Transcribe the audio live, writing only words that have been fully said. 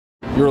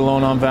You're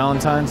alone on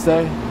Valentine's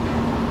Day?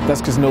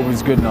 That's because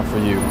nobody's good enough for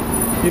you.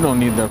 You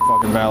don't need their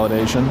fucking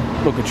validation.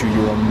 Look at you,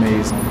 you're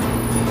amazing.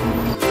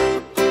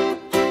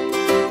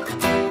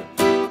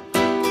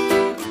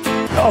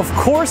 Of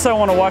course I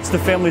want to watch The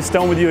Family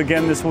Stone with you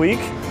again this week.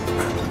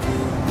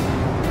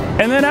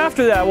 And then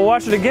after that, we'll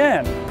watch it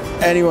again.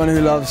 Anyone who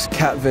loves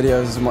cat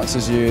videos as much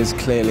as you is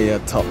clearly a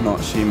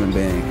top-notch human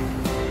being.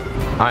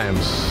 I am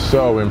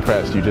so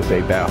impressed you just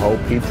ate that whole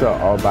pizza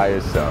all by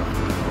yourself.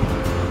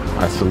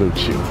 I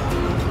salute you.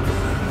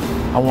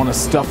 I want to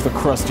stuff the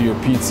crust of your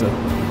pizza.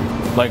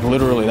 Like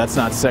literally, that's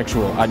not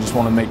sexual. I just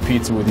want to make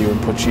pizza with you and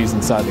put cheese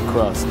inside the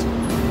crust.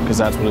 Because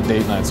that's what a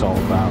date night's all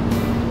about.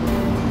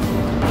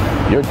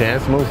 Your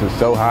dance moves are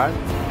so hot,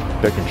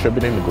 they're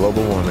contributing to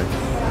global warming.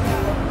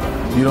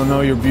 You don't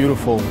know you're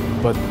beautiful,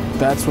 but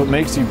that's what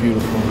makes you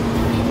beautiful.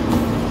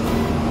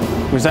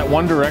 Was that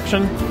One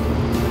Direction?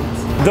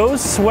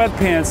 Those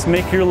sweatpants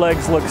make your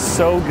legs look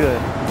so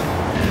good.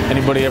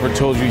 Anybody ever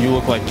told you you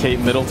look like Kate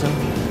Middleton?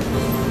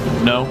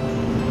 No?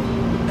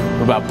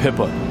 What about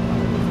Pippa?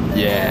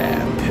 Yeah,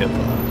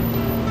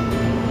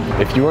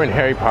 Pippa. If you were in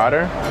Harry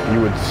Potter,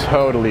 you would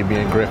totally be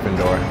in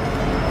Gryffindor.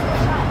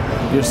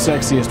 You're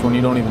sexiest when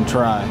you don't even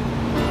try.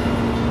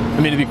 I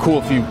mean, it'd be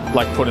cool if you,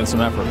 like, put in some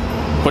effort.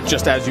 But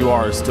just as you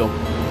are is still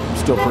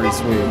pretty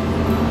sweet.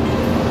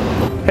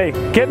 Hey,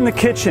 get in the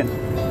kitchen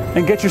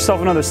and get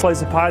yourself another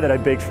slice of pie that I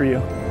baked for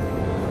you.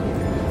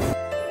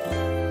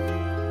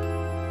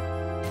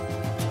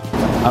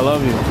 I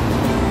love you.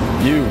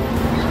 You.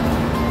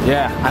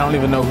 Yeah, I don't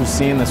even know who's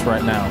seeing this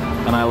right now,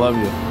 and I love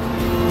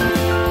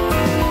you.